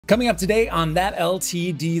Coming up today on That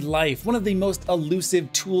LTD Life, one of the most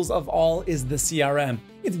elusive tools of all is the CRM.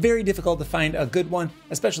 It's very difficult to find a good one,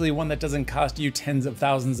 especially one that doesn't cost you tens of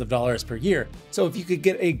thousands of dollars per year. So if you could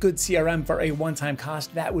get a good CRM for a one-time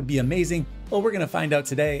cost, that would be amazing. Well, we're gonna find out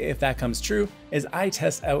today if that comes true as I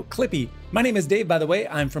test out Klipy. My name is Dave, by the way.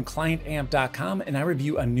 I'm from clientamp.com and I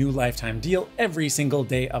review a new lifetime deal every single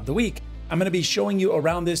day of the week. I'm gonna be showing you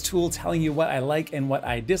around this tool, telling you what I like and what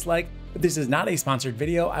I dislike. But this is not a sponsored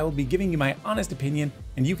video. I will be giving you my honest opinion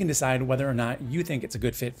and you can decide whether or not you think it's a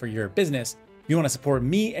good fit for your business. If you want to support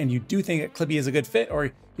me and you do think that Klipy is a good fit, or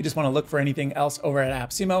you just want to look for anything else over at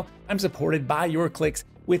AppSumo, I'm supported by your clicks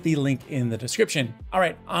with the link in the description. All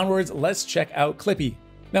right, onwards, let's check out Klipy.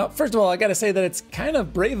 Now, first of all, I gotta say that it's kind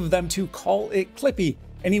of brave of them to call it Klipy.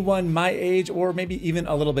 Anyone my age or maybe even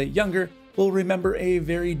a little bit younger will remember a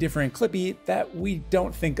very different Klipy that we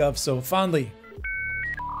don't think of so fondly.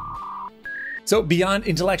 So beyond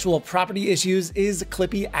intellectual property issues, is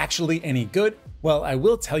Klipy actually any good? Well, I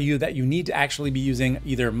will tell you that you need to actually be using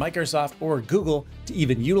either Microsoft or Google to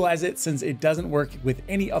even utilize it, since it doesn't work with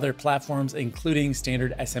any other platforms, including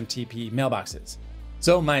standard SMTP mailboxes.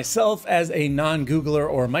 So myself, as a non-Googler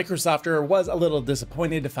or Microsofter, was a little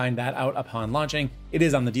disappointed to find that out upon launching. It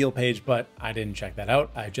is on the deal page, but I didn't check that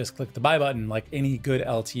out. I just clicked the buy button like any good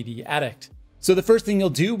LTD addict. So the first thing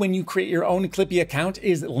you'll do when you create your own Klipy account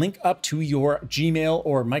is link up to your Gmail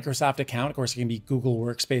or Microsoft account. Of course, it can be Google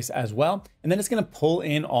Workspace as well. And then it's going to pull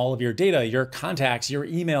in all of your data, your contacts, your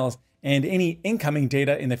emails, and any incoming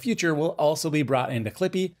data in the future will also be brought into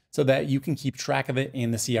Klipy so that you can keep track of it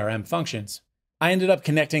in the CRM functions. I ended up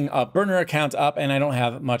connecting a burner account up and I don't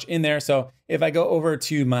have much in there. So if I go over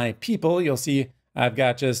to my people, you'll see I've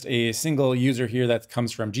got just a single user here that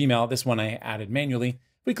comes from Gmail. This one I added manually.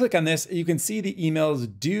 If we click on this, you can see the emails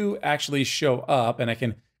do actually show up and I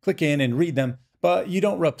can click in and read them, but you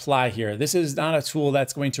don't reply here. This is not a tool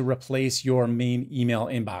that's going to replace your main email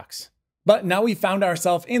inbox. But now we found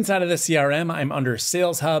ourselves inside of the CRM. I'm under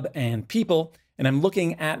Sales Hub and People, and I'm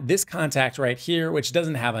looking at this contact right here, which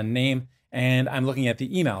doesn't have a name, and I'm looking at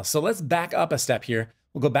the email. So let's back up a step here.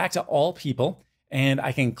 We'll go back to All People, and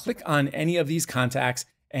I can click on any of these contacts,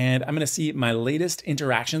 and I'm gonna see my latest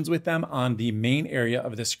interactions with them on the main area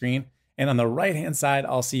of the screen. And on the right-hand side,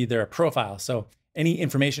 I'll see their profile. So any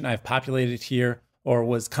information I've populated here or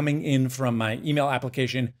was coming in from my email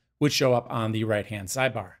application would show up on the right-hand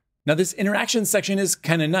sidebar. Now this interaction section is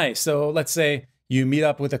kind of nice. So let's say you meet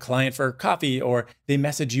up with a client for coffee or they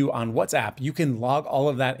message you on WhatsApp. You can log all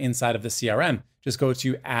of that inside of the CRM. Just go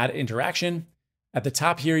to Add Interaction. At the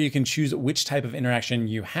top here, you can choose which type of interaction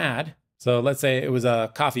you had. So let's say it was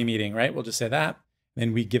a coffee meeting, right? We'll just say that.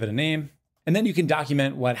 Then we give it a name. And then you can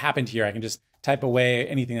document what happened here. I can just type away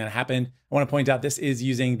anything that happened. I want to point out this is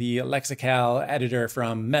using the Lexical editor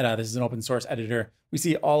from Meta. This is an open source editor. We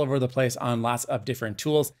see all over the place on lots of different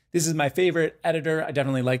tools. This is my favorite editor. I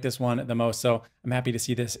definitely like this one the most. So I'm happy to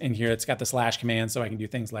see this in here. It's got the slash command so I can do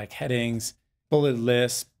things like headings, bullet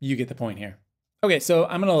lists. You get the point here. Okay, so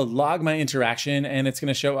I'm gonna log my interaction and it's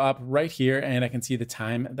gonna show up right here and I can see the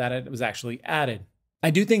time that it was actually added. I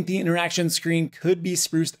do think the interaction screen could be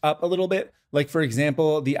spruced up a little bit. Like for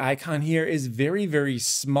example, the icon here is very, very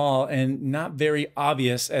small and not very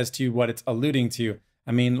obvious as to what it's alluding to.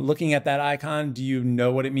 I mean, looking at that icon, do you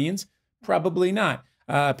know what it means? Probably not.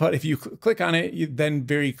 But if you click on it, it then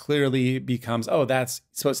very clearly becomes, oh, that's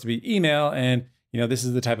supposed to be email and this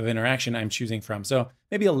is the type of interaction I'm choosing from. So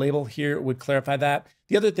maybe a label here would clarify that.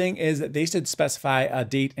 The other thing is that they should specify a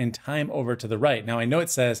date and time over to the right. Now I know it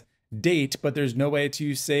says date, but there's no way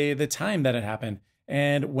to say the time that it happened.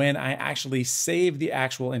 And when I actually save the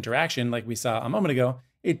actual interaction, like we saw a moment ago,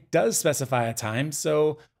 it does specify a time.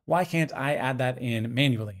 So why can't I add that in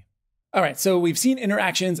manually? All right, so we've seen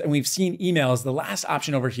interactions and we've seen emails. The last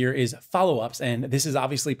option over here is follow-ups. And this is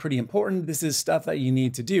obviously pretty important. This is stuff that you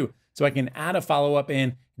need to do. So I can add a follow-up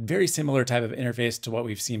in, very similar type of interface to what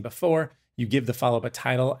we've seen before. You give the follow-up a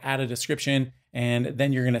title, add a description, and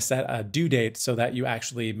then you're gonna set a due date so that you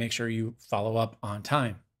actually make sure you follow up on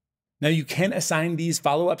time. Now you can assign these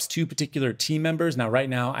follow-ups to particular team members. Now right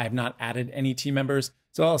now I have not added any team members,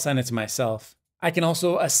 so I'll assign it to myself. I can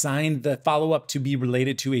also assign the follow-up to be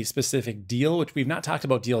related to a specific deal, which we've not talked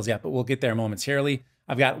about deals yet, but we'll get there momentarily.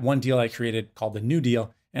 I've got one deal I created called the new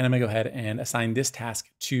deal, and I'm gonna go ahead and assign this task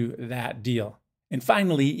to that deal. And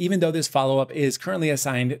finally, even though this follow-up is currently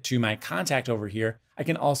assigned to my contact over here, I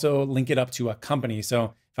can also link it up to a company. So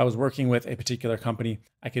if I was working with a particular company,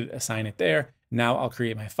 I could assign it there. Now I'll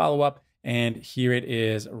create my follow-up, and here it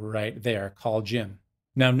is right there, call Jim.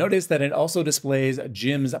 Now notice that it also displays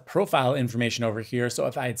Jim's profile information over here. So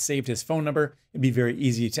if I had saved his phone number, it'd be very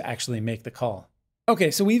easy to actually make the call.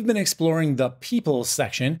 Okay, so we've been exploring the people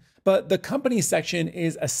section, but the company section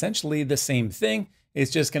is essentially the same thing.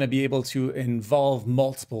 It's just going to be able to involve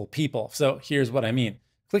multiple people. So here's what I mean.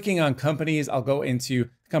 Clicking on companies, I'll go into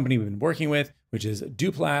the company we've been working with, which is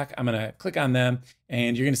Duplac. I'm going to click on them,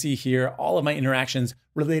 and you're going to see here all of my interactions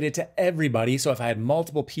related to everybody. So if I had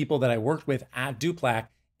multiple people that I worked with at Duplac,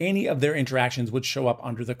 any of their interactions would show up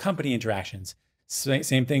under the company interactions.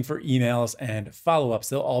 Same thing for emails and follow-ups.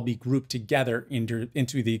 They'll all be grouped together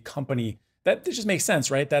into the company. That just makes sense,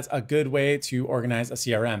 right? That's a good way to organize a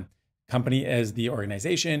CRM. Company as the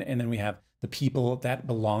organization, and then we have the people that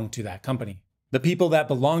belong to that company. The people that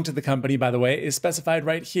belong to the company, by the way, is specified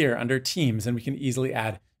right here under Teams, and we can easily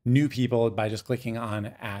add new people by just clicking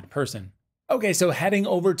on Add Person. Okay, so heading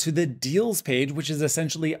over to the Deals page, which is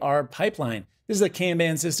essentially our pipeline. This is a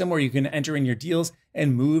Kanban system where you can enter in your deals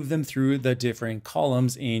and move them through the different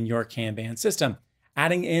columns in your Kanban system.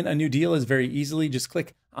 Adding in a new deal is very easily. Just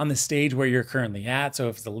click on the stage where you're currently at. So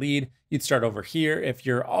if it's a lead, you'd start over here. If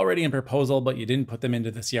you're already in proposal, but you didn't put them into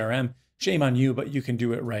the CRM, shame on you, but you can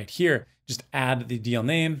do it right here. Just add the deal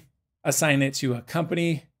name, assign it to a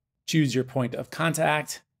company, choose your point of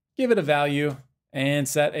contact, give it a value, and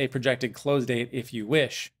set a projected close date if you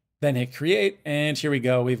wish. Then hit create, and here we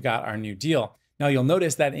go. We've got our new deal. Now you'll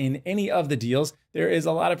notice that in any of the deals, there is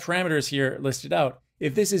a lot of parameters here listed out.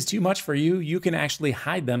 If this is too much for you, you can actually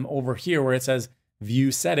hide them over here where it says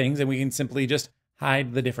view settings, and we can simply just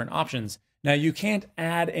hide the different options. Now you can't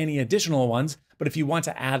add any additional ones, but if you want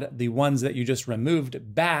to add the ones that you just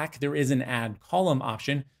removed back, there is an add column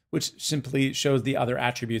option, which simply shows the other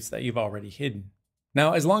attributes that you've already hidden.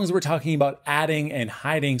 Now, as long as we're talking about adding and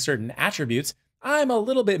hiding certain attributes, I'm a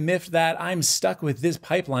little bit miffed that I'm stuck with this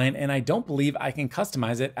pipeline and I don't believe I can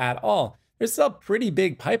customize it at all. There's a pretty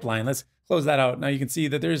big pipeline. Let's close that out. Now you can see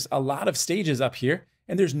that there's a lot of stages up here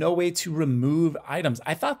and there's no way to remove items.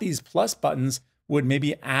 I thought these plus buttons would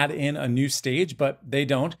maybe add in a new stage, but they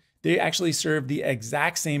don't. They actually serve the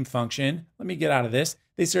exact same function. Let me get out of this.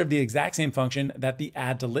 They serve the exact same function that the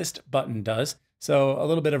add to list button does. So a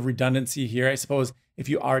little bit of redundancy here. I suppose if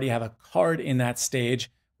you already have a card in that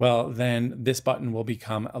stage, well, then this button will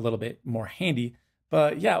become a little bit more handy.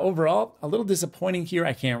 But yeah, overall, a little disappointing here.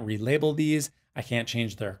 I can't relabel these. I can't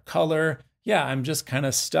change their color. Yeah, I'm just kind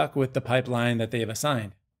of stuck with the pipeline that they've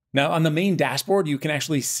assigned. Now on the main dashboard, you can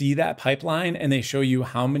actually see that pipeline and they show you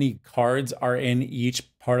how many cards are in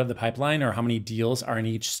each part of the pipeline or how many deals are in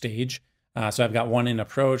each stage. So I've got one in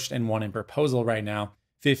approached and one in proposal right now,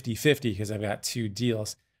 50-50 because I've got two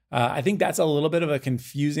deals. I think that's a little bit of a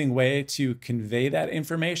confusing way to convey that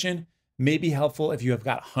information. Maybe helpful if you have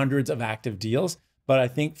got hundreds of active deals, but I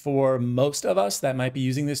think for most of us that might be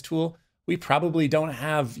using this tool, we probably don't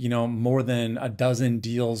have, more than a dozen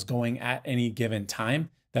deals going at any given time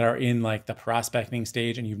that are in like the prospecting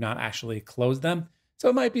stage and you've not actually closed them. So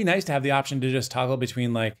it might be nice to have the option to just toggle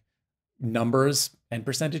between like numbers and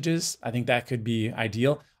percentages. I think that could be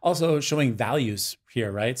ideal. Also showing values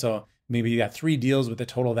here, right? So maybe you got 3 deals with a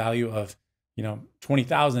total value of,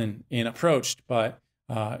 20,000 in approached, but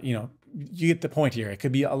you get the point here. It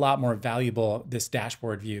could be a lot more valuable, this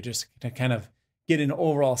dashboard view, just to kind of get an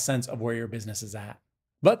overall sense of where your business is at.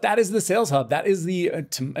 But that is the Sales Hub. That is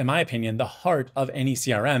in my opinion, the heart of any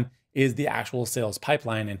CRM is the actual sales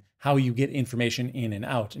pipeline and how you get information in and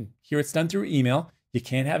out. And here it's done through email. You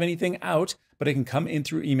can't have anything out, but it can come in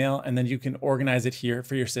through email and then you can organize it here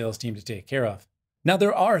for your sales team to take care of. Now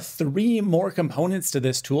there are 3 more components to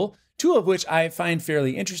this tool, 2 of which I find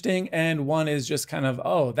fairly interesting, and one is just kind of,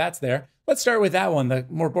 oh, that's there. Let's start with that one, the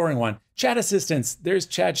more boring one. Chat assistance. There's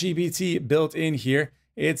ChatGPT built in here.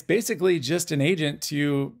 It's basically just an agent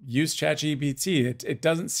to use ChatGPT. It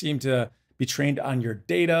doesn't seem to be trained on your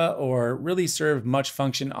data or really serve much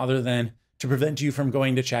function other than to prevent you from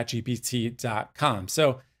going to chatgpt.com.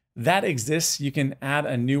 So that exists. You can add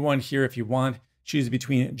a new one here if you want. Choose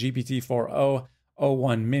between GPT-4o,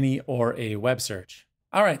 O1 Mini, or a web search.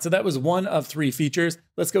 All right, so that was one of 3 features.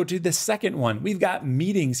 Let's go to the second one. We've got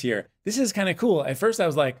meetings here. This is kind of cool. At first I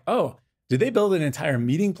was like, oh, did they build an entire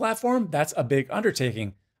meeting platform? That's a big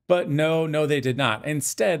undertaking. But no, they did not.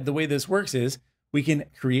 Instead, the way this works is we can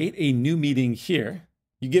create a new meeting here.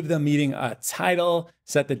 You give the meeting a title,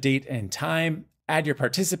 set the date and time, add your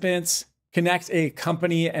participants, connect a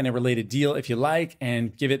company and a related deal if you like,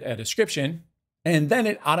 and give it a description. And then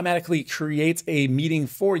it automatically creates a meeting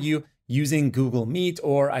for you using Google Meet,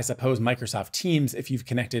 or I suppose Microsoft Teams if you've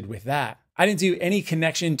connected with that. I didn't do any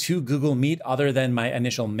connection to Google Meet other than my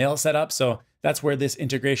initial mail setup, so that's where this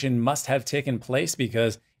integration must have taken place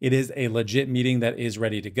because it is a legit meeting that is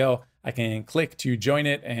ready to go. I can click to join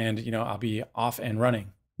it and I'll be off and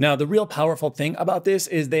running. Now, the real powerful thing about this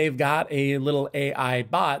is they've got a little AI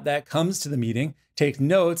bot that comes to the meeting, takes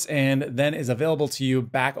notes, and then is available to you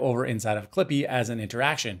back over inside of Klipy as an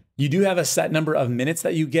interaction. You do have a set number of minutes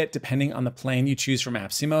that you get depending on the plan you choose from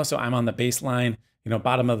AppSumo. So I'm on the baseline,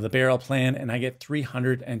 bottom of the barrel plan, and I get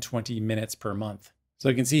 320 minutes per month. So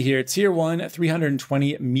you can see here, tier 1,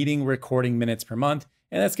 320 meeting recording minutes per month.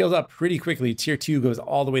 And that scales up pretty quickly. Tier 2 goes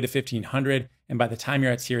all the way to 1,500. And by the time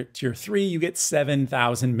you're at tier 3, you get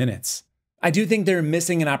 7,000 minutes. I do think they're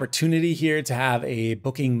missing an opportunity here to have a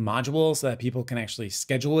booking module so that people can actually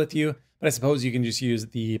schedule with you. But I suppose you can just use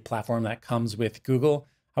the platform that comes with Google.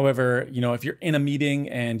 However, if you're in a meeting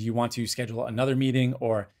and you want to schedule another meeting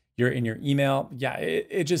or you're in your email, yeah,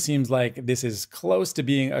 it just seems like this is close to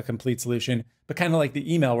being a complete solution, but kind of like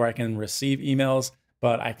the email where I can receive emails,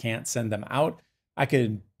 but I can't send them out. I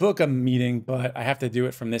could book a meeting, but I have to do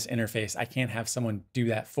it from this interface. I can't have someone do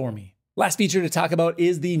that for me. Last feature to talk about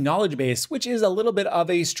is the knowledge base, which is a little bit of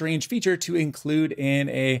a strange feature to include in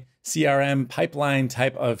a CRM pipeline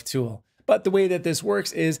type of tool. But the way that this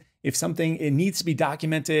works is if it needs to be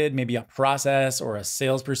documented, maybe a process or a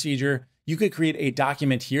sales procedure, you could create a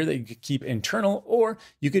document here that you could keep internal, or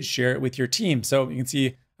you could share it with your team. So you can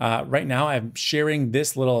see right now I'm sharing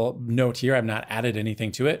this little note here. I've not added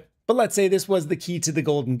anything to it. But let's say this was the key to the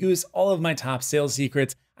golden goose, all of my top sales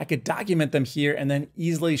secrets. I could document them here and then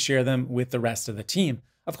easily share them with the rest of the team.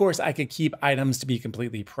 Of course, I could keep items to be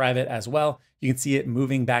completely private as well. You can see it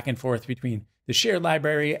moving back and forth between the shared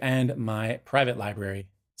library and my private library.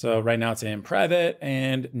 So right now it's in private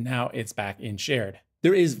and now it's back in shared.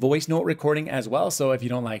 There is voice note recording as well. So if you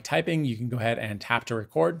don't like typing, you can go ahead and tap to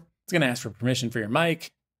record. It's going to ask for permission for your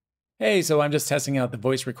mic. Hey, so I'm just testing out the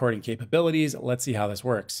voice recording capabilities. Let's see how this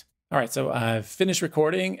works. All right, so I've finished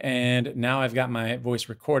recording and now I've got my voice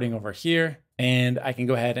recording over here and I can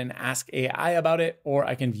go ahead and ask AI about it, or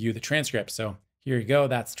I can view the transcript. So here you go,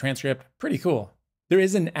 that's the transcript, pretty cool. There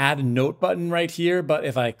is an add note button right here, but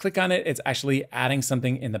if I click on it, it's actually adding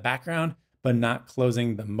something in the background, but not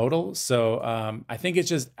closing the modal. So I think it's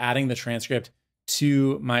just adding the transcript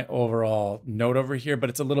to my overall note over here, but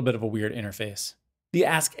it's a little bit of a weird interface. The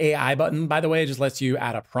Ask AI button, by the way, just lets you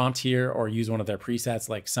add a prompt here or use one of their presets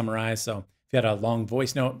like summarize. So if you had a long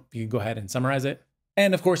voice note, you can go ahead and summarize it.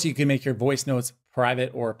 And of course, you can make your voice notes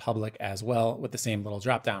private or public as well with the same little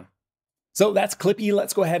dropdown. So that's Klipy.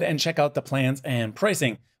 Let's go ahead and check out the plans and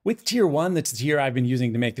pricing. With tier 1, that's the tier I've been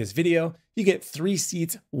using to make this video, you get 3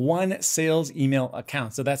 seats, 1 sales email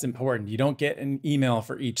account. So that's important. You don't get an email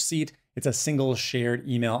for each seat. It's a single shared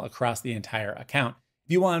email across the entire account.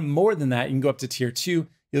 If you want more than that, you can go up to tier 2,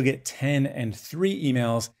 you'll get 10 and 3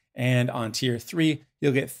 emails. And on tier 3,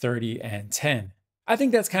 you'll get 30 and 10. I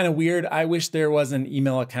think that's kind of weird. I wish there was an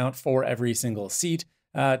email account for every single seat.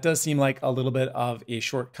 It does seem like a little bit of a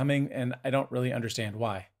shortcoming, and I don't really understand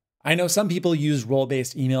why. I know some people use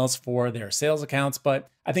role-based emails for their sales accounts, but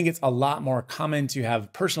I think it's a lot more common to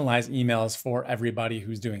have personalized emails for everybody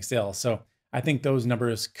who's doing sales. So I think those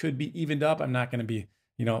numbers could be evened up. I'm not going to be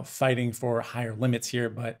fighting for higher limits here,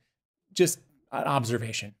 but just an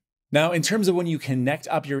observation. Now, in terms of when you connect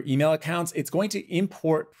up your email accounts, it's going to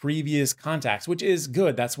import previous contacts, which is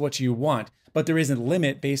good. That's what you want, but there is a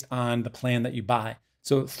limit based on the plan that you buy.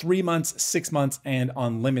 So 3 months, 6 months, and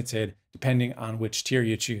unlimited, depending on which tier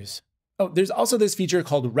you choose. Oh, there's also this feature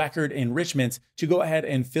called record enrichment to go ahead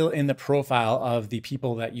and fill in the profile of the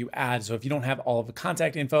people that you add. So if you don't have all of the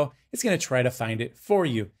contact info, it's going to try to find it for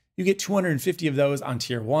you. You get 250 of those on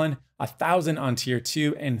tier 1, 1,000 on tier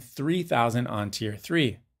 2, and 3,000 on tier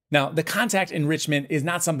 3. Now, the contact enrichment is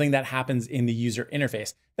not something that happens in the user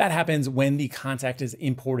interface. That happens when the contact is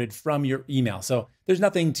imported from your email. So there's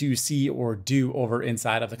nothing to see or do over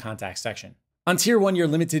inside of the contact section. On tier 1, you're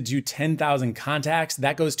limited to 10,000 contacts.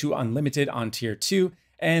 That goes to unlimited on tier 2.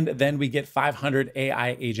 And then we get 500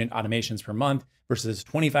 AI agent automations per month versus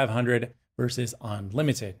 2,500 versus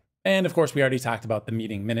unlimited. And of course, we already talked about the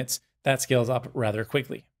meeting minutes. That scales up rather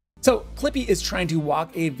quickly. So Klipy is trying to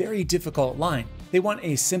walk a very difficult line. They want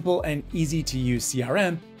a simple and easy to use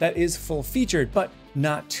CRM that is full featured, but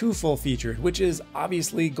not too full featured, which is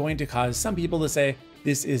obviously going to cause some people to say,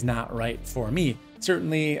 this is not right for me.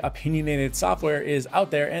 Certainly opinionated software is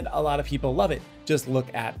out there and a lot of people love it. Just look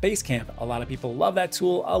at Basecamp. A lot of people love that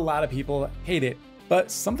tool. A lot of people hate it,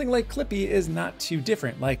 but something like Klipy is not too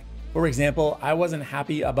different. Like, for example, I wasn't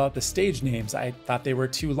happy about the stage names. I thought they were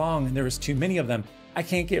too long and there was too many of them. I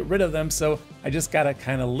can't get rid of them, so I just gotta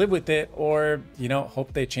kind of live with it or,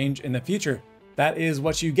 hope they change in the future. That is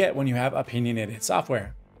what you get when you have opinionated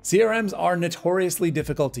software. CRMs are notoriously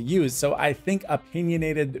difficult to use, so I think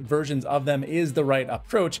opinionated versions of them is the right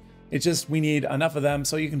approach. It's just we need enough of them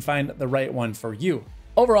so you can find the right one for you.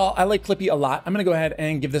 Overall, I like Klipy a lot. I'm gonna go ahead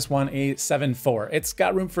and give this one a 7.4. It's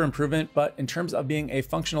got room for improvement, but in terms of being a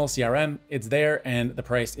functional CRM, it's there and the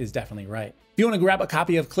price is definitely right. If you wanna grab a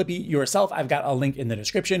copy of Klipy yourself, I've got a link in the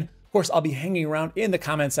description. Of course, I'll be hanging around in the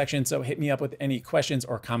comment section, so hit me up with any questions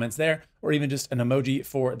or comments there, or even just an emoji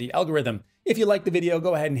for the algorithm. If you liked the video,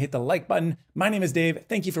 go ahead and hit the like button. My name is Dave.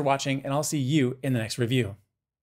 Thank you for watching, and I'll see you in the next review.